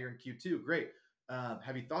Q1. Now you're in Q2. Great.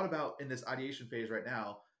 Have you thought about in this ideation phase right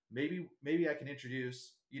now? Maybe I can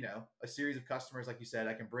introduce, a series of customers, like you said.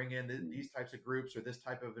 I can bring in these types of groups or this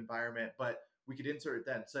type of environment, but we could insert it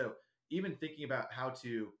then. So even thinking about how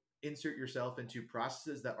to insert yourself into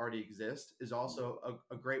processes that already exist is also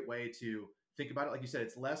a great way to think about it. Like you said,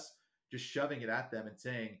 it's less just shoving it at them and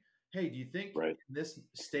saying, hey, do you think Right. this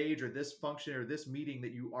stage or this function or this meeting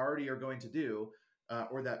that you already are going to do,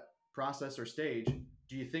 or that process or stage,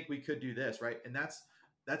 do you think we could do this, right? And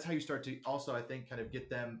that's how you start to also, I think, kind of get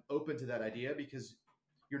them open to that idea, because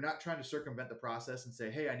you're not trying to circumvent the process and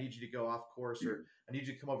say, hey, I need you to go off course, or I need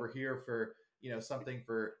you to come over here for something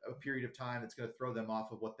for a period of time that's going to throw them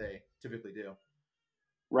off of what they typically do.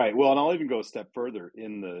 Right. Well, and I'll even go a step further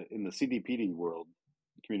in the CDPD world,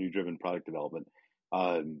 community driven product development.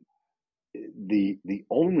 Um, the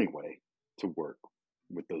only way to work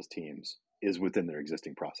with those teams is within their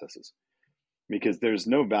existing processes, because there's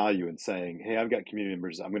no value in saying, hey, I've got community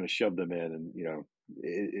members, I'm going to shove them in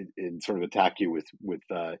and sort of attack you with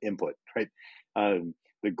input, right?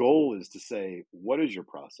 The goal is to say, what is your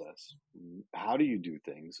process? How do you do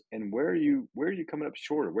things? And where are you coming up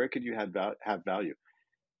short, or where could you have value?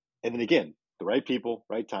 And then again, the right people,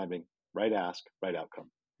 right timing, right ask, right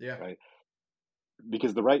outcome. Yeah. Right.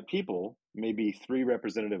 Because the right people may be 3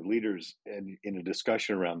 representative leaders in a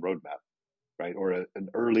discussion around roadmap, right? Or an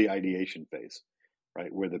early ideation phase,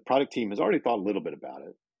 right? Where the product team has already thought a little bit about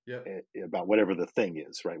it, Yep. about whatever the thing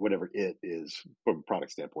is, right? Whatever it is from a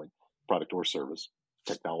product standpoint, product or service,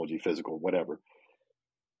 technology, physical, whatever.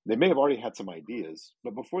 They may have already had some ideas,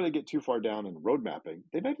 but before they get too far down in road mapping,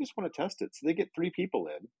 they may just want to test it. So they get 3 people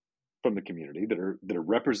in from the community that are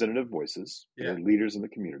representative voices, that are leaders in the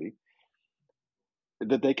community,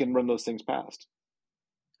 that they can run those things past.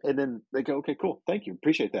 And then they go, okay, cool, thank you,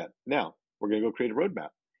 appreciate that. Now we're going to go create a roadmap,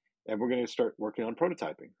 and we're going to start working on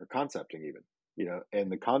prototyping or concepting even,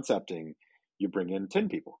 and the concepting, you bring in 10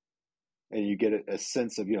 people, and you get a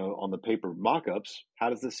sense of, on the paper mock-ups, how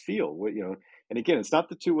does this feel? And again, it's not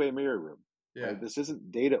the two-way mirror room. Yeah. Right? This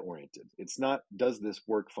isn't data oriented. It's not, does this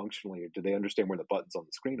work functionally, or do they understand where the buttons on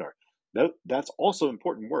the screen are? That's also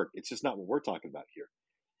important work. It's just not what we're talking about here.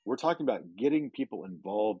 We're talking about getting people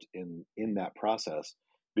involved in that process,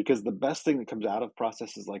 because the best thing that comes out of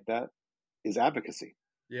processes like that is advocacy.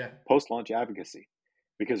 Yeah. Post-launch advocacy.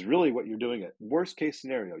 Because really what you're doing, at worst case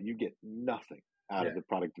scenario, you get nothing out of the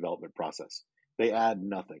product development process. They add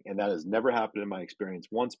nothing. And that has never happened in my experience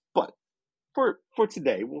once. But for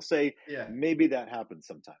today, we'll say maybe that happens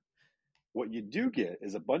sometime. What you do get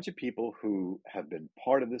is a bunch of people who have been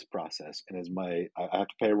part of this process. And I have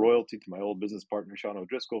to pay a royalty to my old business partner, Sean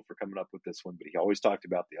O'Driscoll, for coming up with this one. But he always talked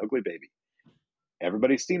about the ugly baby.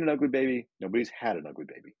 Everybody's seen an ugly baby. Nobody's had an ugly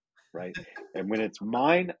baby, right? And when it's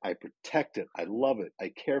mine, I protect it. I love it.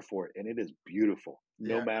 I care for it. And it is beautiful,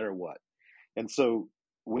 no matter what. And so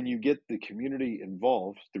when you get the community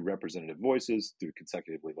involved through representative voices, through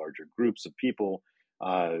consecutively larger groups of people,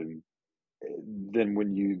 then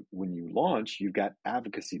when you launch, you've got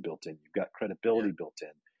advocacy built in, you've got credibility built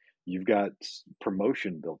in, you've got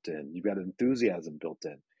promotion built in, you've got enthusiasm built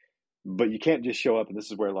in. But you can't just show up, and this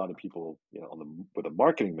is where a lot of people, with a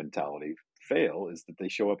marketing mentality fail, is that they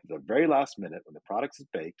show up at the very last minute when the product is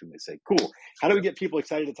baked, and they say, cool, how do we get people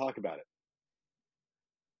excited to talk about it?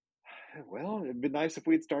 well, it'd be nice if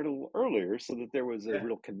we'd started a little earlier so that there was a Yeah.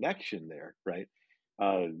 real connection there, right?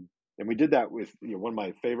 Uh, and we did that with one of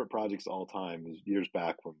my favorite projects of all time was years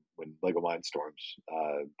back when Lego Mindstorms,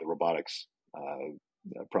 the robotics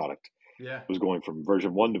product, Yeah. was going from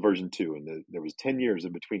version one to version two, and there was 10 years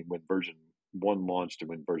in between when version one launched and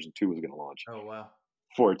when version two was going to launch. Oh, wow.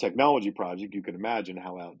 For a technology project, you can imagine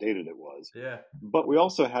how outdated it was. Yeah. But we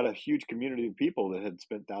also had a huge community of people that had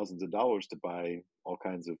spent thousands of dollars to buy all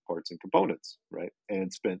kinds of parts and components, right?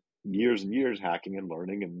 And spent years and years hacking and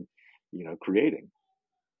learning and creating.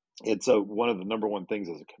 And so one of the number one things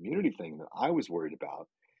as a community thing that I was worried about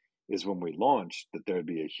is when we launched that there would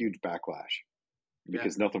be a huge backlash Yeah.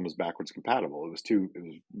 because nothing was backwards compatible. It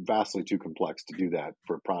was vastly too complex to do that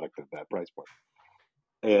for a product of that price point.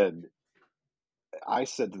 And I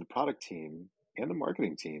said to the product team and the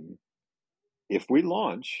marketing team, if we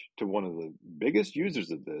launch to one of the biggest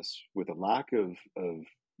users of this with a lack of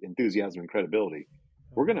enthusiasm and credibility,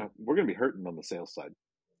 we're gonna be hurting on the sales side.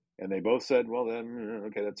 And they both said, well then,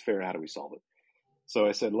 okay, that's fair. How do we solve it? So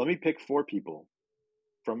I said, let me pick 4 people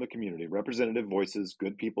from the community, representative voices,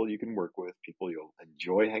 good people you can work with, people you'll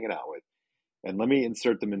enjoy hanging out with, and let me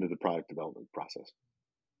insert them into the product development process.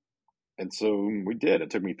 And so we did.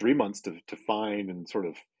 It took me 3 months to find and sort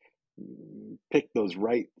of pick those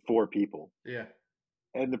right 4 people. Yeah.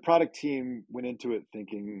 And the product team went into it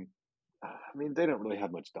thinking, I mean, they don't really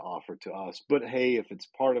have much to offer to us, but hey, if it's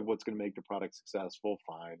part of what's going to make the product successful,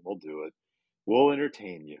 fine, we'll do it. We'll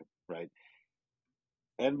entertain you, right?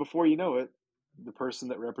 And before you know it, the person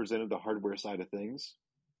that represented the hardware side of things,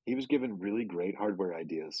 he was given really great hardware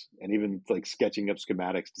ideas and even like sketching up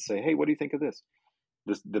schematics to say, hey, what do you think of this?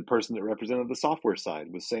 The person that represented the software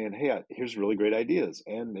side was saying, hey, here's really great ideas,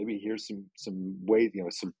 and maybe here's some ways,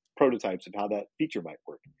 some prototypes of how that feature might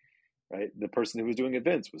work, right? The person who was doing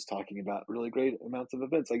events was talking about really great amounts of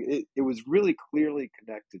events. Like it was really clearly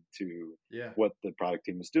connected to Yeah. what the product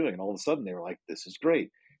team was doing, and all of a sudden they were like, this is great.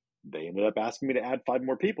 They ended up asking me to add 5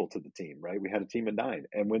 more people to the team, right? We had a team of 9,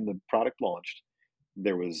 and when the product launched,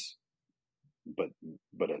 there was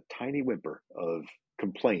but a tiny whimper of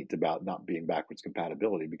complaint about not being backwards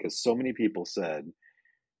compatibility because so many people said,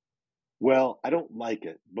 well, I don't like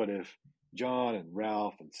it, but if John and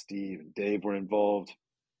Ralph and Steve and Dave were involved,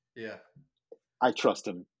 Yeah. I trust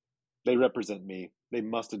them. They represent me. They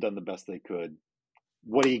must have done the best they could.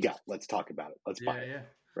 What do you got? Let's talk about it. Let's buy Yeah. it. Yeah.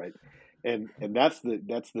 Right. And that's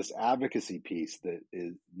this advocacy piece that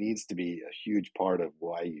needs to be a huge part of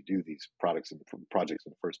why you do these products and projects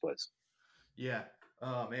in the first place. Yeah.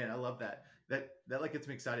 Oh man, I love that. That like gets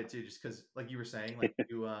me excited too, just because like you were saying, like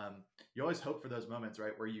you always hope for those moments,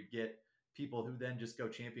 right, where you get people who then just go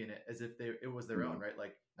champion it as if it was their own, right?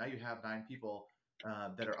 Like now you have 9 people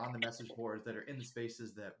that are on the message boards, that are in the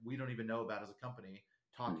spaces that we don't even know about as a company,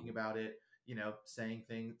 talking about it, saying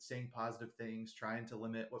things, saying positive things, trying to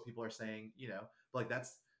limit what people are saying, like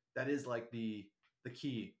that is like the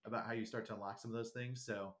key about how you start to unlock some of those things.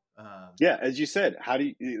 So Yeah, as you said, how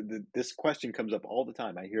do you, this question comes up all the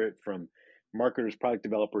time. I hear it from marketers, product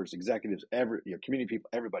developers, executives, community people,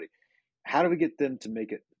 everybody. How do we get them to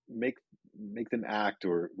make them act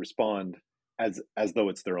or respond as though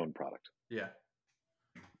it's their own product? yeah.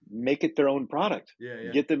 Make it their own product. Yeah.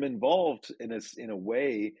 Yeah. Get them involved in a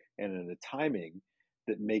way and in a timing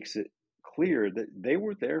that makes it clear that they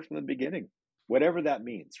were there from the beginning. Whatever that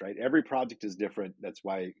means, right? Every project is different. That's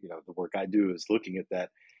why, the work I do is looking at that,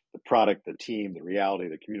 the product, the team, the reality,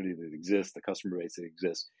 the community that exists, the customer base that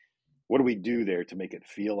exists. What do we do there to make it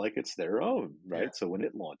feel like it's their own, right? Yeah. So when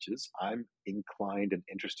it launches, I'm inclined and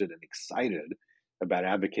interested and excited about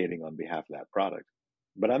advocating on behalf of that product.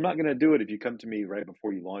 But I'm not going to do it if you come to me right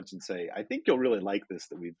before you launch and say, I think you'll really like this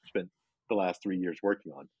that we've spent the last 3 years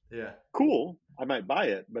working on. Yeah. Cool. I might buy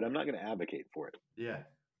it, but I'm not going to advocate for it. Yeah.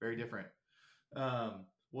 Very different.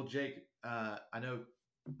 Well, Jake, I know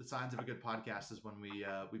the signs of a good podcast is when we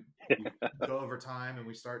go over time and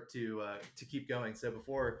we start to keep going. So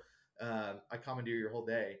before I commandeer your whole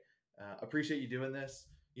day, appreciate you doing this.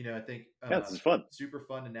 I think Yeah, this is fun. super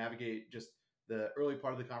fun to navigate. Just the early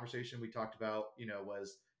part of the conversation we talked about,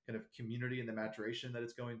 was kind of community and the maturation that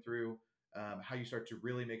it's going through. How you start to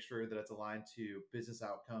really make sure that it's aligned to business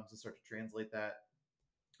outcomes and start to translate that.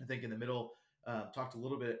 I think in the middle, talked a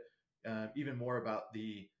little bit even more about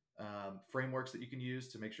the frameworks that you can use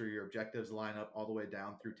to make sure your objectives line up all the way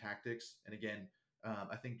down through tactics. And again,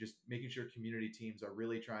 I think just making sure community teams are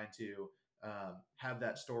really trying to have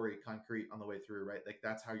that story concrete on the way through, right? Like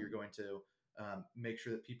that's how you're going to make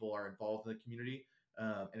sure that people are involved in the community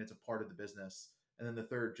and it's a part of the business. And then the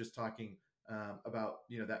third, just talking about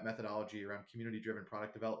that methodology around community driven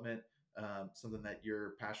product development. something that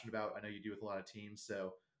you're passionate about. I know you do with a lot of teams.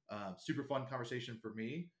 So super fun conversation for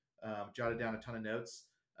me. Jotted down a ton of notes.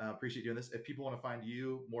 Appreciate doing this. If people want to find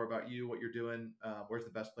you, more about you, what you're doing, where's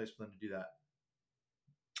the best place for them to do that?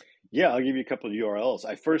 Yeah, I'll give you a couple of URLs.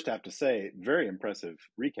 I first have to say, very impressive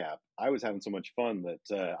recap. I was having so much fun that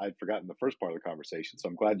I'd forgotten the first part of the conversation. So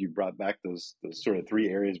I'm glad you brought back those sort of 3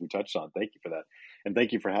 areas we touched on. Thank you for that. And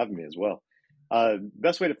thank you for having me as well.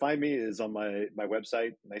 Best way to find me is on my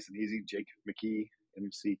website, nice and easy, Jake McKee,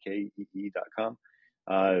 MCKEE.com.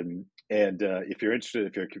 And if you're interested,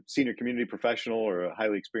 if you're a senior community professional or a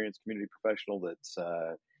highly experienced community professional that's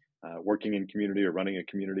working in community or running a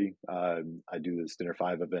community, I do this Dinner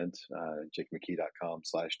 5 event,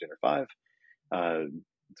 jakemckee.com/dinner5.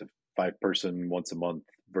 It's a 5-person, once a month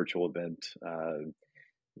virtual event,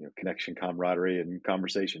 connection, camaraderie, and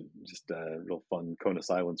conversation. Just a real fun cone of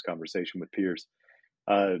silence conversation with peers.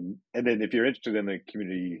 And then if you're interested in the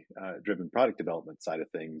community driven product development side of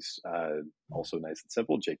things, also nice and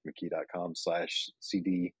simple,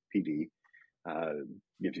 jakemckee.com/CDPD.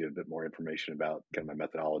 Gives you a bit more information about kind of my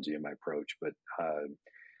methodology and my approach, but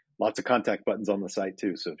lots of contact buttons on the site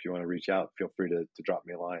too. So if you want to reach out, feel free to drop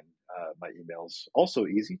me a line. My email's also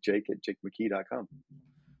easy, jake@jakemckee.com.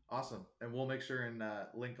 Awesome. And we'll make sure and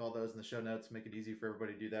link all those in the show notes, make it easy for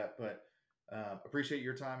everybody to do that. But appreciate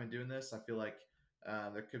your time in doing this. I feel like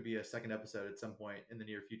there could be a second episode at some point in the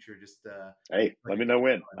near future. Just hey, let me know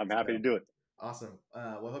when. I'm happy to do it. Awesome.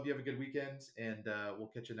 Well, I hope you have a good weekend, and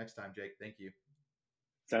we'll catch you next time, Jake. Thank you.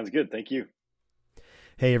 Sounds good. Thank you.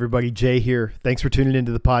 Hey, everybody. Jay here. Thanks for tuning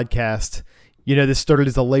into the podcast. This started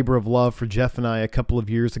as a labor of love for Jeff and I a couple of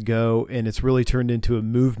years ago, and it's really turned into a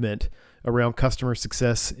movement around customer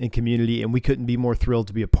success and community, and we couldn't be more thrilled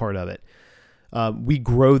to be a part of it. We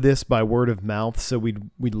grow this by word of mouth, so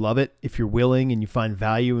we'd love it if you're willing and you find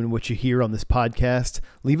value in what you hear on this podcast.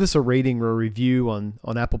 Leave us a rating or a review on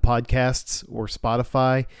Apple Podcasts or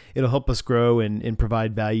Spotify. It'll help us grow and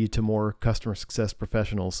provide value to more customer success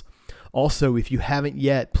professionals. Also, if you haven't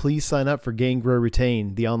yet, please sign up for Gain, Grow,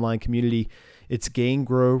 Retain, the online community. It's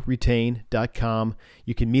gaingrowretain.com.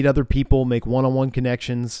 You can meet other people, make one-on-one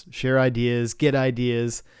connections, share ideas, get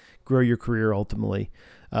ideas, grow your career ultimately.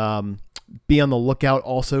 Be on the lookout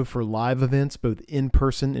also for live events, both in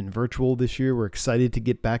person and virtual this year. We're excited to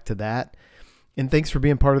get back to that. And thanks for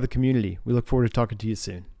being part of the community. We look forward to talking to you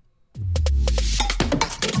soon.